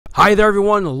Hi there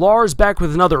everyone, Lars back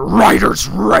with another Writer's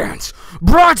Rant,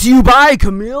 brought to you by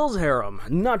Camille's Harem,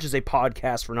 not just a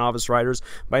podcast for novice writers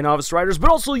by novice writers, but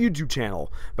also a YouTube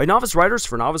channel by novice writers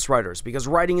for novice writers, because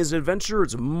writing is an adventure,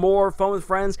 it's more fun with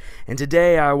friends, and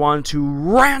today I want to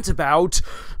rant about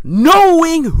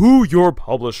knowing who your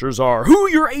publishers are, who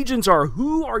your agents are,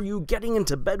 who are you getting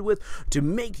into bed with to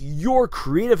make your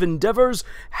creative endeavors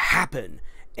happen.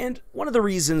 And one of the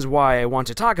reasons why I want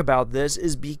to talk about this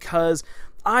is because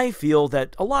I feel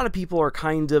that a lot of people are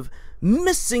kind of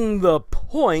missing the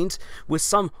point with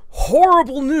some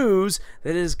horrible news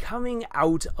that is coming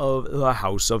out of the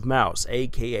House of Mouse,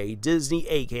 aka Disney,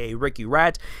 aka Ricky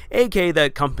Rat, aka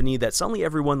that company that suddenly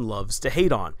everyone loves to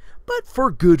hate on, but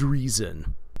for good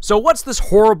reason. So what's this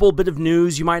horrible bit of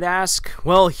news, you might ask?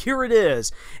 Well, here it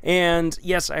is. And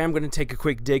yes, I am going to take a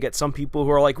quick dig at some people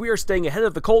who are like, we are staying ahead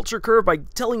of the culture curve by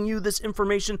telling you this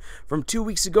information from 2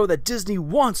 weeks ago that Disney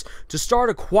wants to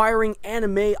start acquiring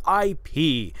anime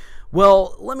IP.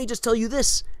 Well, let me just tell you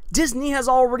this. Disney has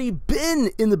already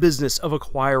been in the business of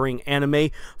acquiring anime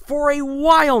for a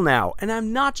while now, and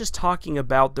I'm not just talking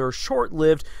about their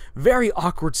short-lived, very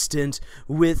awkward stint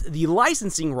with the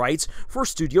licensing rights for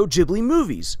Studio Ghibli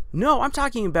movies. No, I'm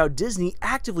talking about Disney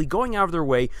actively going out of their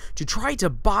way to try to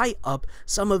buy up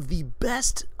some of the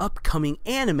best upcoming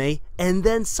anime and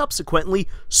then subsequently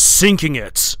sinking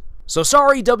it. So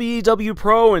sorry WDW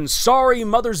Pro and sorry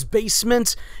Mother's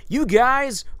Basement, you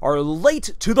guys are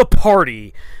late to the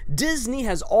party. Disney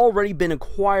has already been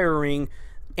acquiring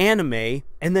anime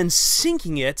and then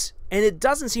sinking it, and it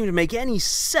doesn't seem to make any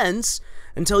sense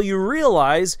until you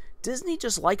realize Disney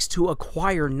just likes to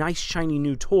acquire nice shiny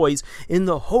new toys in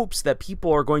the hopes that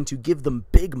people are going to give them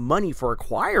big money for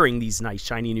acquiring these nice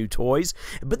shiny new toys,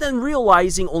 but then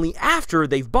realizing only after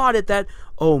they've bought it that,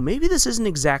 oh, maybe this isn't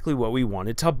exactly what we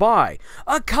wanted to buy.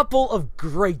 A couple of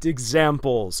great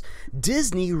examples.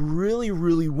 Disney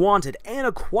really wanted and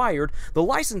acquired the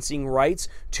licensing rights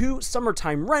to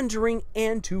Summertime Rendering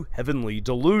and to Heavenly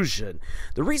Delusion.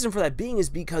 The reason for that being is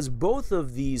because both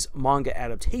of these manga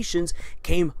adaptations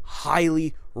came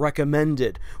highly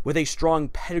recommended, with a strong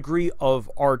pedigree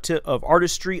of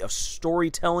artistry, of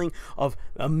storytelling, of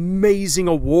amazing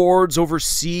awards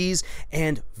overseas,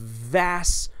 and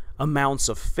vast amounts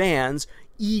of fans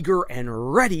eager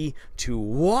and ready to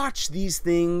watch these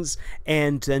things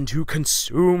and then to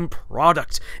consume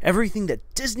product, everything that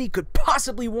Disney could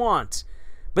possibly want.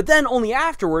 But then only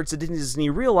afterwards did Disney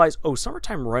realize, oh,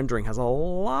 Summertime Rendering has a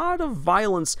lot of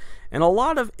violence and a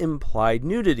lot of implied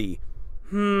nudity.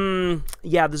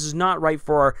 Yeah, this is not right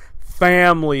for our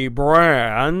family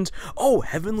brand. Oh,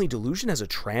 Heavenly Delusion has a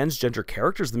transgender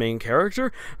character as the main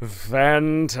character?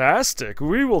 Fantastic.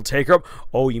 We will take her up.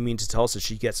 Oh, you mean to tell us that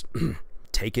she gets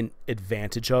taken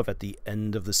advantage of at the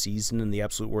end of the season in the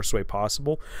absolute worst way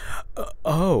possible?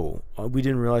 We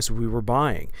didn't realize what we were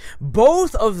buying.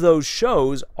 Both of those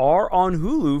shows are on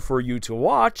Hulu for you to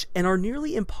watch and are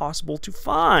nearly impossible to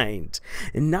find.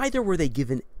 And neither were they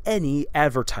given any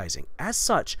advertising as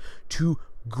such to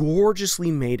gorgeously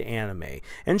made anime.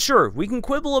 And sure, we can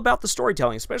quibble about the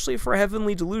storytelling, especially for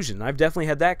Heavenly Delusion. I've definitely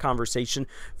had that conversation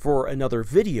for another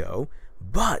video,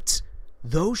 but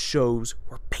those shows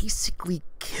were basically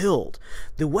killed.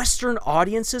 The Western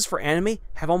audiences for anime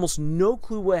have almost no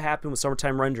clue what happened with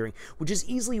Summertime Rendering, which is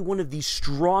easily one of the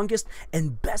strongest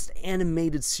and best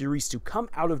animated series to come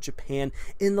out of Japan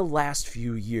in the last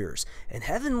few years. And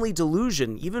Heavenly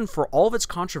Delusion, even for all of its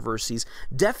controversies,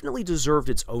 definitely deserved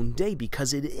its own day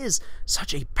because it is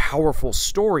such a powerful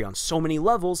story on so many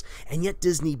levels, and yet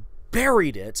Disney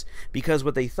buried it because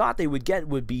what they thought they would get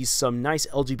would be some nice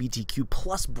LGBTQ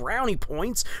plus brownie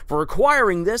points for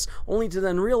acquiring this, only to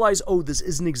then realize, oh, this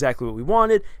isn't exactly what we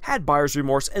wanted, had buyer's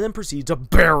remorse, and then proceed to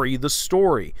bury the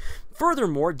story.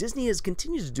 Furthermore, Disney has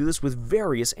continued to do this with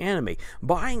various anime,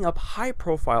 buying up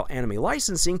high-profile anime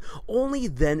licensing, only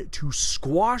then to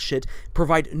squash it,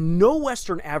 provide no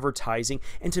Western advertising,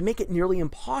 and to make it nearly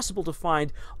impossible to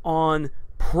find on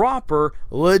proper,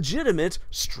 legitimate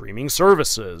streaming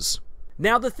services.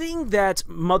 Now, the thing that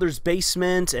Mother's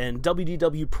Basement and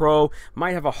WDW Pro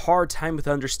might have a hard time with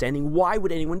understanding, why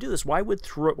would anyone do this? Why would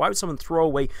someone throw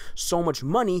away so much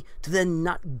money to then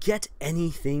not get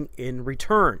anything in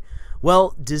return?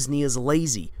 Well, Disney is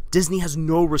lazy. Disney has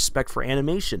no respect for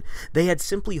animation. They had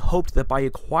simply hoped that by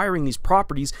acquiring these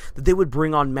properties that they would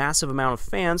bring on massive amount of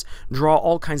fans, draw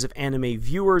all kinds of anime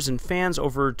viewers and fans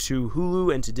over to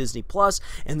Hulu and to Disney Plus,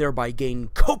 and thereby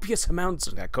gain copious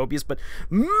amounts, not copious, but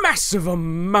massive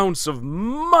amounts of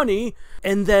money,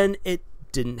 and then it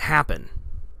didn't happen.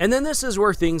 And then this is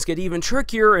where things get even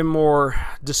trickier and more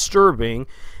disturbing,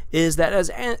 is that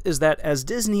as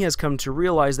Disney has come to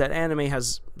realize that anime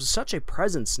has such a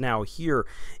presence now here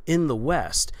in the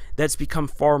West that's become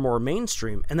far more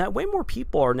mainstream, and that way more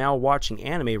people are now watching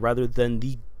anime rather than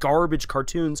the garbage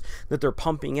cartoons that they're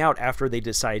pumping out after they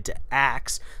decide to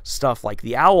axe stuff like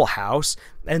the Owl House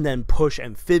and then push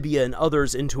Amphibia and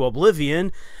others into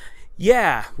oblivion.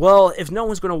 Yeah, well, if no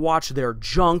one's going to watch their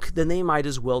junk, then they might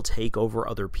as well take over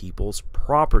other people's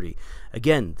property.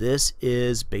 Again, this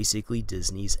is basically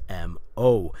Disney's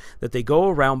MO, that they go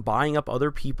around buying up other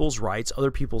people's rights,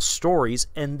 other people's stories,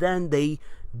 and then they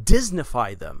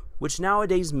Disneyfy them, which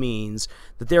nowadays means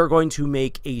that they're going to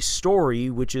make a story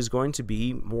which is going to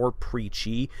be more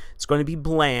preachy, it's going to be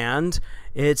bland,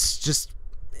 it's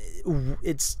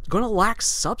going to lack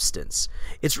substance.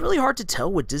 It's really hard to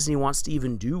tell what Disney wants to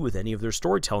even do with any of their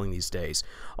storytelling these days.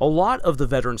 A lot of the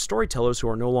veteran storytellers who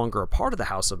are no longer a part of the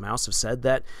House of Mouse have said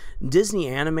that Disney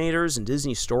animators and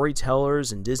Disney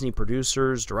storytellers and Disney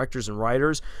producers, directors, and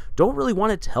writers don't really want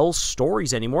to tell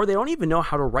stories anymore. They don't even know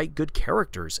how to write good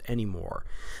characters anymore.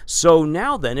 So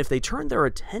now then, if they turn their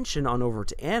attention on over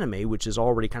to anime, which is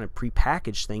already kind of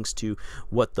prepackaged thanks to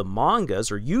what the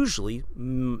mangas, or usually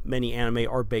many anime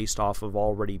are based off of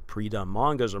already pre-done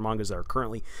mangas or mangas that are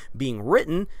currently being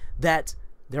written, that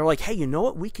they're like, hey, you know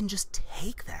what? We can just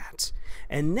take that.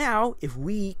 And now, if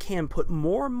we can put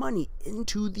more money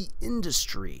into the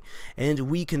industry and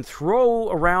we can throw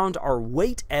around our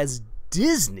weight as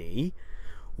Disney,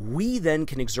 we then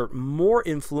can exert more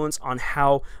influence on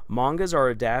how mangas are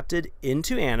adapted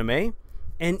into anime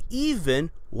and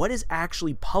even what is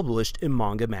actually published in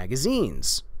manga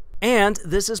magazines. And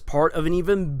this is part of an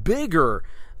even bigger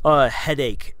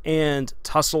headache and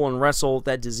tussle and wrestle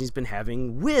that Disney's been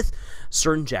having with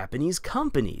certain Japanese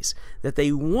companies, that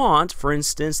they want, for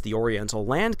instance, the Oriental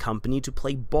Land Company to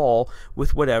play ball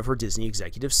with whatever Disney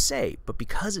executives say, but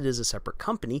because it is a separate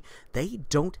company, they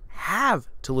don't have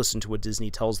to listen to what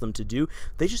Disney tells them to do.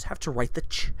 They just have to write the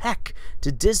check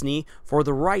to Disney for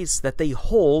the rights that they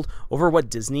hold over what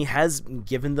Disney has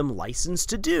given them license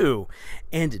to do.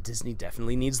 And Disney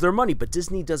definitely needs their money, but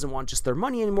Disney doesn't want just their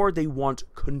money anymore. They want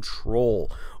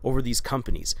control over these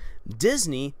companies.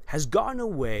 Disney has gotten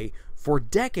away for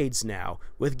decades now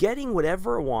with getting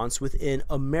whatever it wants within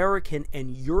American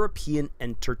and European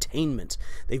entertainment.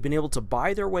 They've been able to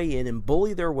buy their way in and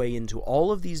bully their way into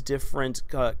all of these different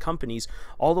companies,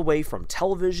 all the way from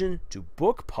television to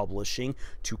book publishing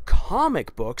to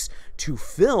comic books to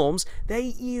films.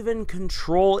 They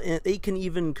can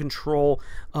even control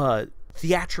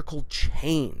theatrical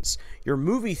chains. Your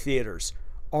movie theaters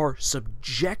are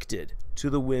subjected to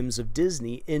the whims of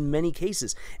Disney in many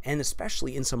cases, and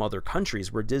especially in some other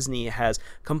countries where Disney has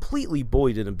completely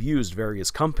bullied and abused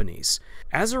various companies.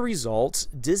 As a result,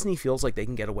 Disney feels like they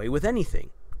can get away with anything.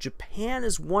 Japan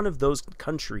is one of those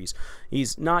countries.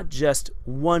 He's not just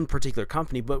one particular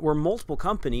company, but where multiple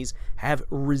companies have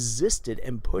resisted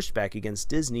and pushed back against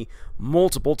Disney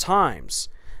multiple times.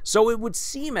 So it would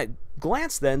seem at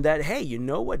glance then that, hey, you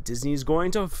know what? Disney's going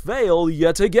to fail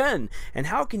yet again. And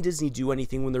how can Disney do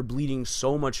anything when they're bleeding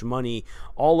so much money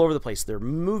all over the place? Their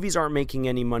movies aren't making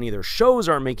any money. Their shows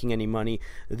aren't making any money.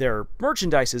 Their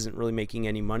merchandise isn't really making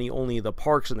any money. Only the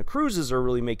parks and the cruises are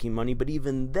really making money, but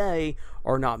even they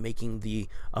are not making the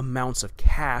amounts of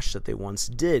cash that they once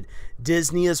did.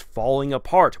 Disney is falling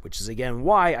apart, which is again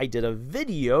why I did a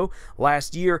video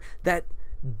last year that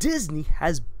Disney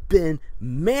has been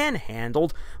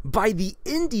manhandled by the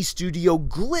indie studio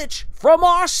Glitch from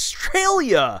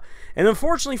Australia. And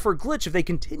unfortunately for Glitch, if they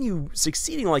continue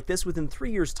succeeding like this, within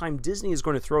 3 years' time, Disney is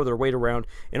going to throw their weight around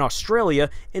in Australia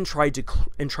and try to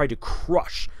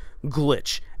crush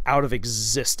Glitch out of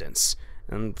existence.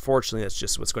 Unfortunately, that's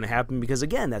just what's going to happen because,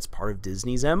 again, that's part of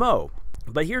Disney's MO.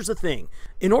 But here's the thing.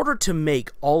 In order to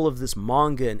make all of this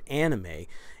manga and anime,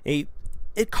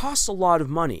 it costs a lot of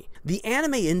money. The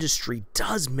anime industry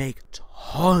does make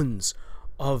tons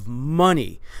of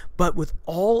money, but with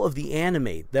all of the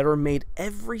anime that are made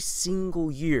every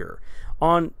single year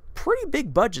on pretty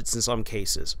big budgets in some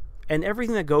cases, and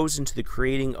everything that goes into the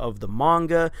creating of the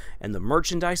manga and the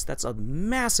merchandise, that's a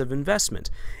massive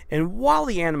investment. And while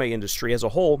the anime industry as a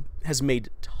whole has made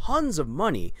tons of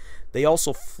money, they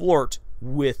also flirt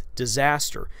with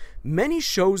disaster. Many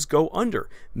shows go under.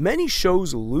 Many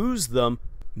shows lose them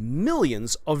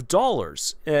millions of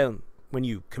dollars. And when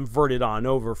you convert it on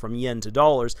over from yen to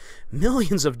dollars,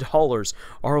 millions of dollars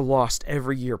are lost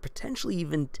every year, potentially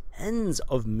even tens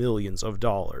of millions of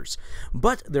dollars.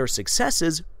 But their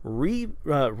successes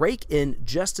rake in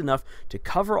just enough to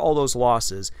cover all those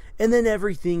losses, and then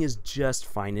everything is just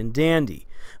fine and dandy.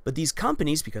 But these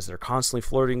companies, because they're constantly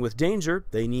flirting with danger,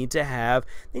 they need to have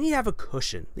a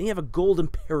cushion. They need to have a golden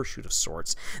parachute of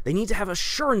sorts. They need to have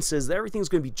assurances that everything's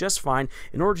going to be just fine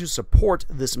in order to support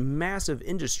this massive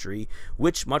industry,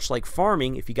 which, much like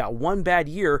farming, if you got one bad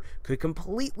year, could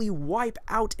completely wipe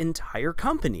out entire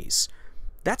companies.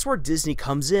 That's where Disney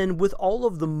comes in with all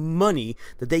of the money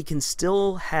that they can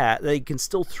still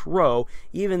throw,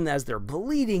 even as they're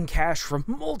bleeding cash from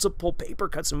multiple paper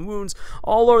cuts and wounds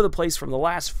all over the place from the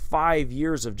last 5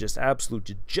 years of just absolute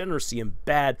degeneracy and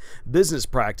bad business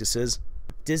practices.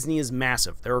 Disney is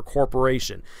massive. They're a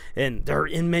corporation, and they're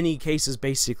in many cases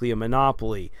basically a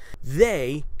monopoly.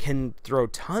 They can throw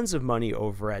tons of money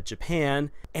over at Japan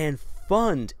and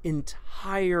fund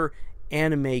entire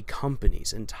anime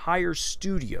companies, entire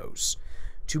studios,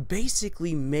 to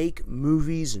basically make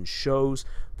movies and shows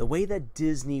the way that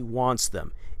Disney wants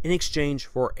them in exchange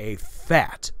for a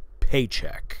fat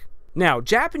paycheck. Now,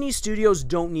 Japanese studios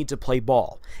don't need to play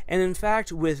ball, and in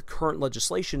fact, with current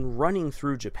legislation running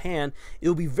through Japan,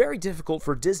 it'll be very difficult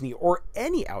for Disney, or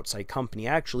any outside company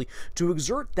actually, to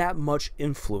exert that much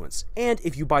influence. And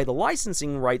if you buy the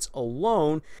licensing rights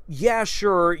alone, yeah,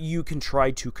 sure, you can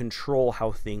try to control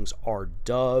how things are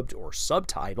dubbed or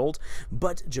subtitled,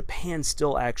 but Japan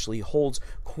still actually holds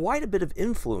quite a bit of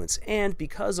influence, and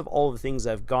because of all the things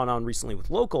that have gone on recently with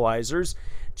localizers,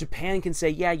 Japan can say,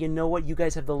 yeah, you know what, you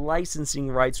guys have the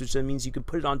licensing rights, which then means you can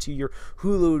put it onto your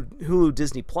Hulu,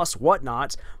 Disney Plus,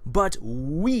 whatnot, but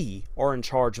we are in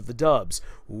charge of the dubs.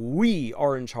 We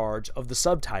are in charge of the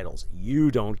subtitles.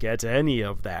 You don't get any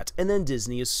of that. And then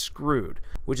Disney is screwed,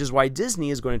 which is why Disney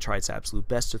is going to try its absolute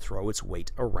best to throw its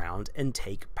weight around and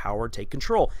take power, take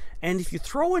control. And if you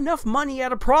throw enough money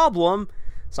at a problem,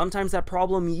 sometimes that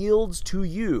problem yields to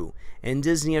you. And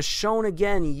Disney has shown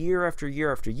again year after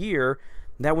year after year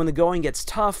that when the going gets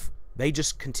tough, they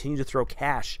just continue to throw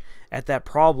cash at that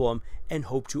problem and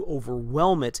hope to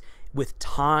overwhelm it with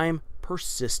time,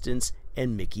 persistence,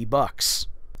 and Mickey bucks.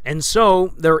 And so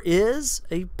there is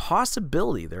a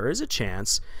possibility, there is a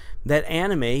chance that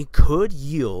anime could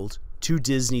yield to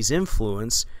Disney's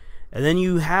influence, and then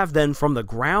you have from the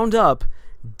ground up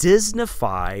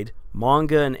Disneyfied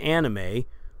manga and anime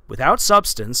without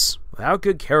substance, without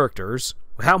good characters,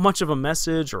 without much of a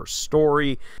message or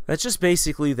story, that's just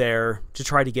basically there to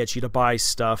try to get you to buy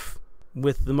stuff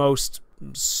with the most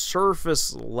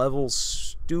surface level,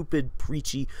 stupid,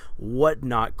 preachy,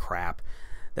 whatnot crap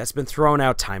that's been thrown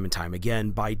out time and time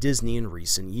again by Disney in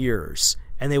recent years.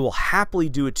 And they will happily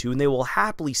do it too, and they will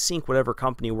happily sink whatever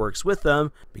company works with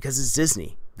them because it's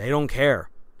Disney. They don't care.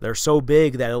 They're so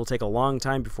big that it'll take a long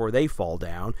time before they fall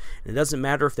down. And it doesn't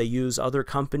matter if they use other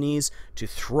companies to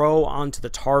throw onto the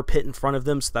tar pit in front of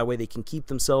them so that way they can keep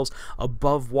themselves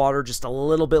above water just a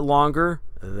little bit longer.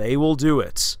 They will do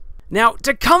it. Now,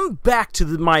 to come back to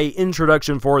my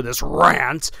introduction for this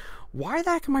rant, why the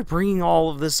heck am I bringing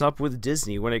all of this up with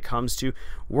Disney when it comes to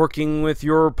working with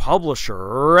your publisher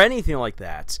or anything like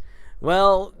that?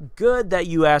 Well, good that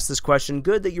you asked this question.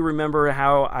 Good that you remember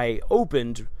how I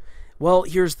opened. Well,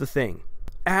 here's the thing.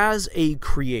 As a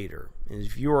creator, and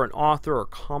if you're an author or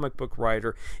comic book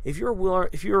writer, if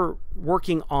you're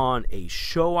working on a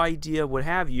show idea, what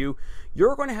have you,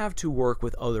 you're going to have to work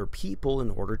with other people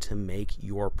in order to make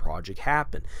your project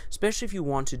happen, especially if you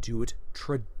want to do it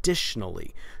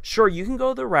traditionally. Sure, you can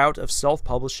go the route of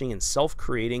self-publishing and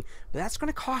self-creating, but that's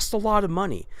going to cost a lot of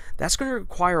money. That's going to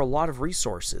require a lot of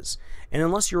resources. And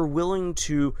unless you're willing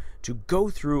to go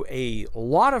through a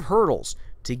lot of hurdles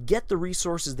to get the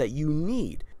resources that you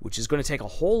need, which is going to take a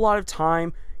whole lot of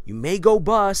time, you may go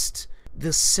bust,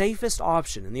 the safest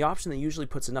option, and the option that usually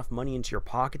puts enough money into your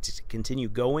pocket to continue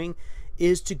going,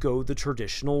 is to go the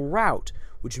traditional route,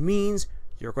 which means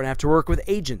you're going to have to work with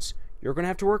agents, you're going to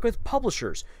have to work with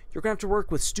publishers, you're going to have to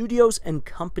work with studios and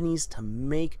companies to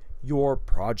make your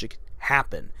project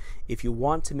happen if you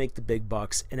want to make the big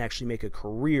bucks and actually make a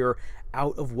career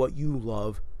out of what you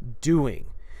love doing.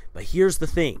 But here's the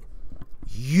thing.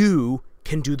 You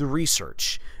can do the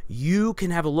research. You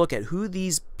can have a look at who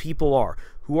these people are,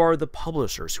 who are the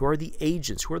publishers, who are the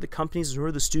agents, who are the companies, who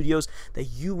are the studios that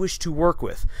you wish to work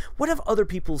with. What have other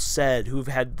people said who've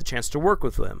had the chance to work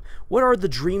with them? What are the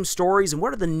dream stories and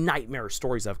what are the nightmare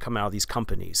stories that have come out of these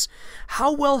companies?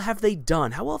 How well have they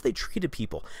done? How well have they treated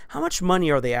people? How much money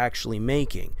are they actually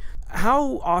making?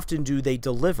 How often do they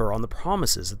deliver on the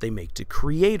promises that they make to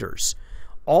creators?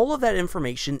 All of that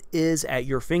information is at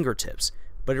your fingertips,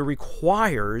 but it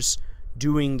requires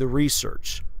doing the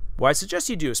research. What I suggest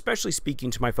you do, especially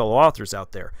speaking to my fellow authors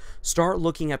out there, start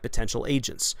looking at potential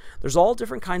agents. There's all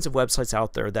different kinds of websites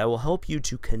out there that will help you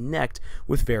to connect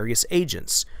with various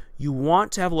agents. You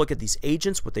want to have a look at these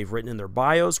agents, what they've written in their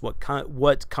bios,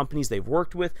 what companies they've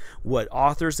worked with, what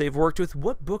authors they've worked with,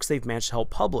 what books they've managed to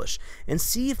help publish, and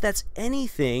see if that's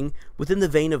anything within the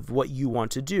vein of what you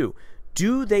want to do.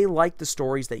 Do they like the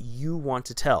stories that you want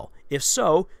to tell? If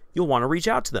so, you'll want to reach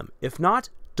out to them. If not,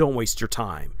 don't waste your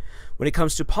time. When it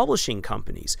comes to publishing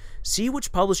companies, see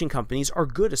which publishing companies are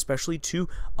good, especially to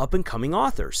up-and-coming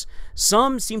authors.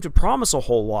 Some seem to promise a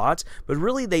whole lot, but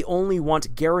really they only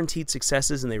want guaranteed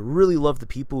successes and they really love the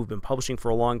people who've been publishing for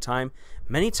a long time.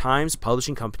 Many times,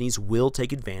 publishing companies will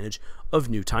take advantage of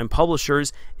new-time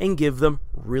publishers and give them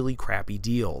really crappy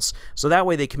deals. So that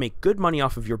way they can make good money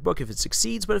off of your book if it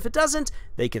succeeds, but if it doesn't,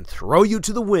 they can throw you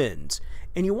to the wind.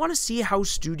 And you want to see how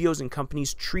studios and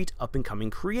companies treat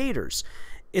up-and-coming creators.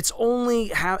 It's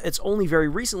only very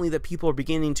recently that people are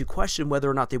beginning to question whether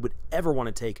or not they would ever want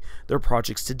to take their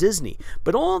projects to Disney.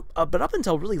 But up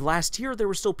until really last year, there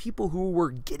were still people who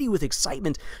were giddy with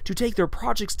excitement to take their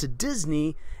projects to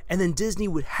Disney, and then Disney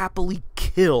would happily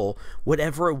kill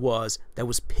whatever it was that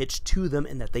was pitched to them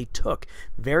and that they took.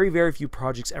 Very, very few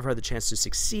projects ever had the chance to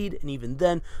succeed, and even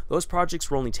then, those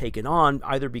projects were only taken on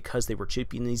either because they were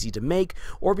cheap and easy to make,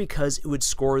 or because it would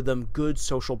score them good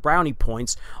social brownie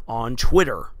points on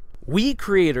Twitter. We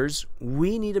creators,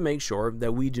 we need to make sure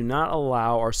that we do not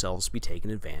allow ourselves to be taken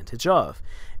advantage of.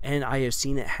 And I have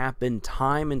seen it happen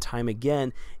time and time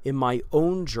again in my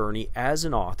own journey as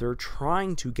an author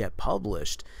trying to get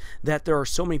published, that there are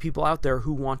so many people out there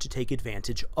who want to take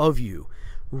advantage of you.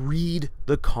 Read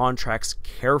the contracts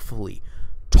carefully.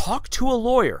 Talk to a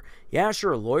lawyer. Yeah,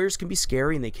 sure, lawyers can be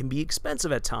scary and they can be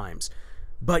expensive at times,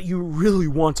 but you really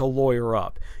want to lawyer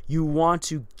up. You want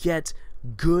to get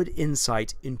good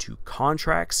insight into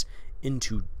contracts,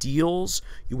 into deals.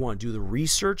 You want to do the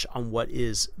research on what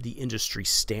is the industry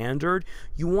standard.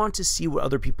 You want to see what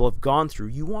other people have gone through.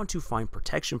 You want to find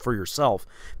protection for yourself,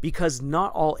 because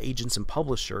not all agents and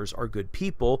publishers are good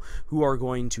people who are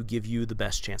going to give you the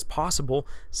best chance possible.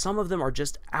 Some of them are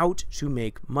just out to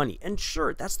make money. And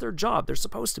sure, that's their job. They're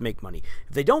supposed to make money.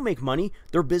 If they don't make money,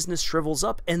 their business shrivels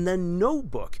up and then no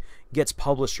book gets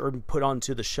published or put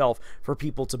onto the shelf for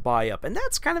people to buy up. And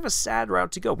that's kind of a sad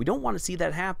route to go. We don't want to see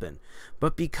that happen.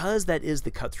 But because that is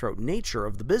the cutthroat nature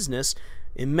of the business,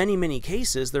 in many, many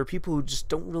cases, there are people who just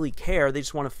don't really care. They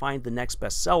just want to find the next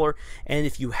bestseller. And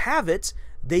if you have it,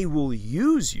 they will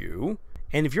use you.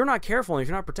 And if you're not careful and if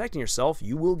you're not protecting yourself,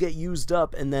 you will get used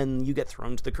up and then you get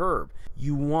thrown to the curb.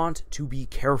 You want to be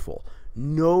careful.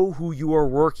 Know who you are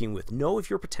working with. Know if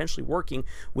you're potentially working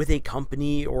with a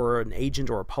company or an agent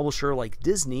or a publisher like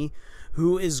Disney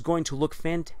who is going to look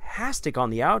fantastic on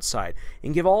the outside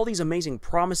and give all these amazing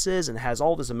promises and has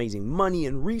all this amazing money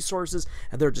and resources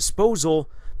at their disposal,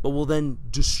 but will then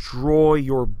destroy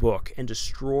your book and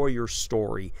destroy your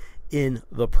story in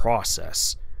the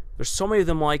process. There's so many of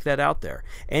them like that out there.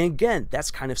 And again, that's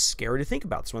kind of scary to think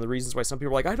about. It's one of the reasons why some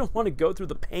people are like, I don't want to go through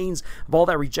the pains of all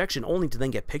that rejection only to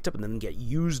then get picked up and then get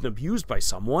used and abused by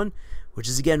someone, which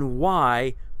is again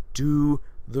why do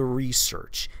the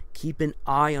research. Keep an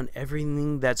eye on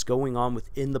everything that's going on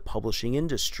within the publishing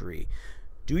industry.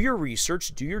 Do your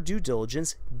research, do your due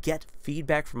diligence, get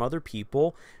feedback from other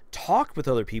people, talk with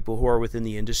other people who are within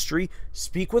the industry,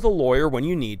 speak with a lawyer when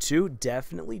you need to.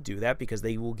 Definitely do that because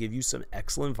they will give you some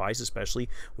excellent advice, especially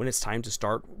when it's time to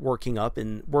start working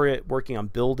on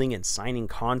building and signing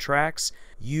contracts.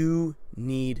 You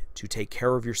need to take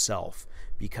care of yourself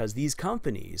because these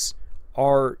companies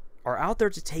are out there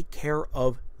to take care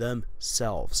of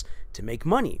themselves, to make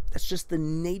money. That's just the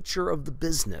nature of the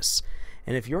business.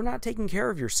 And if you're not taking care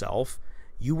of yourself,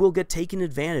 you will get taken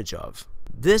advantage of.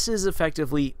 This is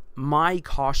effectively my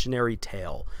cautionary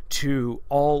tale to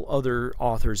all other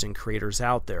authors and creators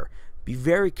out there. Be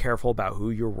very careful about who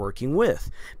you're working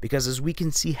with, because as we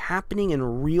can see happening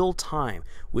in real time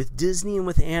with Disney and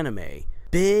with anime,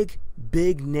 big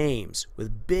names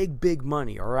with big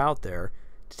money are out there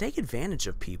to take advantage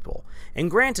of people. And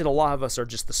granted, a lot of us are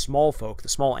just the small folk, the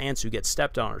small ants who get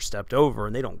stepped on or stepped over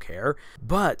and they don't care.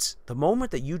 But the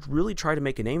moment that you really try to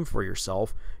make a name for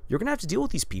yourself, you're going to have to deal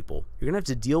with these people. You're going to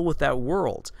have to deal with that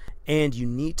world. And you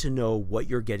need to know what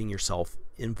you're getting yourself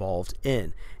involved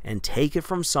in. And take it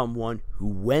from someone who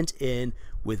went in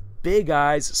with big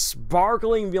eyes,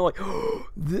 sparkling, and being like, oh,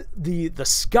 the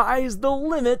sky's the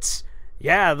limit.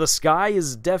 Yeah, the sky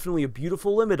is definitely a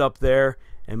beautiful limit up there.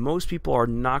 And most people are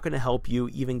not going to help you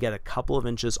even get a couple of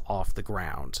inches off the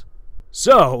ground.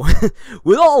 So,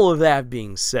 with all of that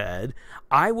being said,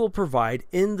 I will provide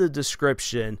in the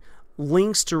description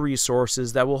links to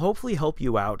resources that will hopefully help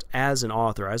you out as an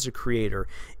author, as a creator,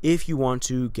 if you want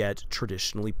to get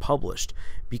traditionally published,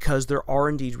 because there are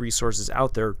indeed resources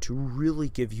out there to really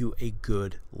give you a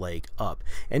good leg up.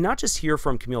 And not just here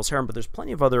from Camille's Harem, but there's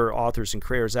plenty of other authors and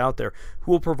creators out there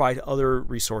who will provide other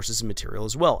resources and material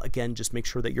as well. Again, just make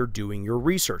sure that you're doing your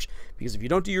research, because if you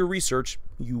don't do your research,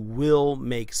 you will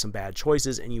make some bad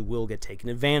choices and you will get taken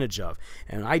advantage of.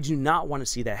 And I do not want to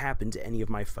see that happen to any of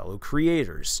my fellow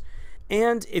creators.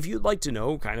 And if you'd like to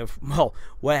know kind of, well,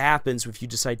 what happens if you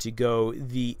decide to go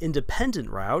the independent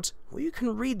route, well, you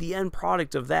can read the end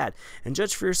product of that and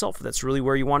judge for yourself if that's really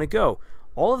where you want to go.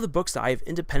 All of the books that I have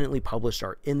independently published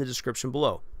are in the description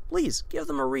below. Please give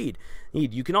them a read.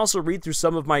 You can also read through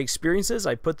some of my experiences.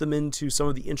 I put them into some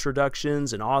of the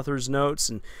introductions and author's notes,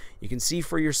 and you can see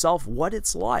for yourself what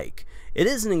it's like. It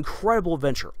is an incredible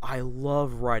adventure. I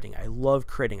love writing. I love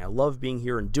creating. I love being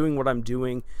here and doing what I'm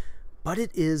doing. But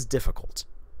it is difficult.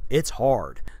 It's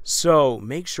hard. So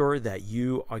make sure that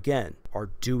you, again, are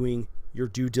doing your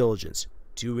due diligence,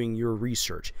 doing your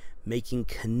research, making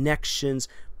connections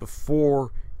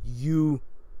before you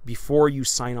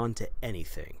sign on to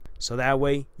anything. So that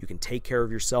way you can take care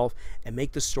of yourself and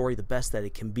make the story the best that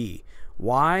it can be.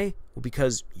 Why? Well,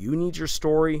 because you need your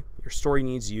story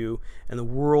needs you, and the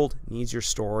world needs your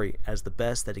story as the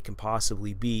best that it can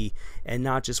possibly be, and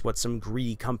not just what some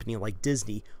greedy company like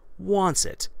Disney wants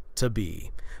it to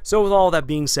be. So with all that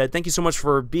being said, thank you so much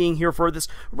for being here for this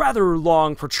rather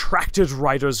long, protracted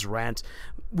writer's rant.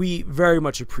 We very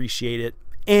much appreciate it.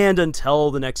 And until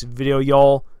the next video,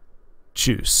 y'all,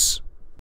 tschüss.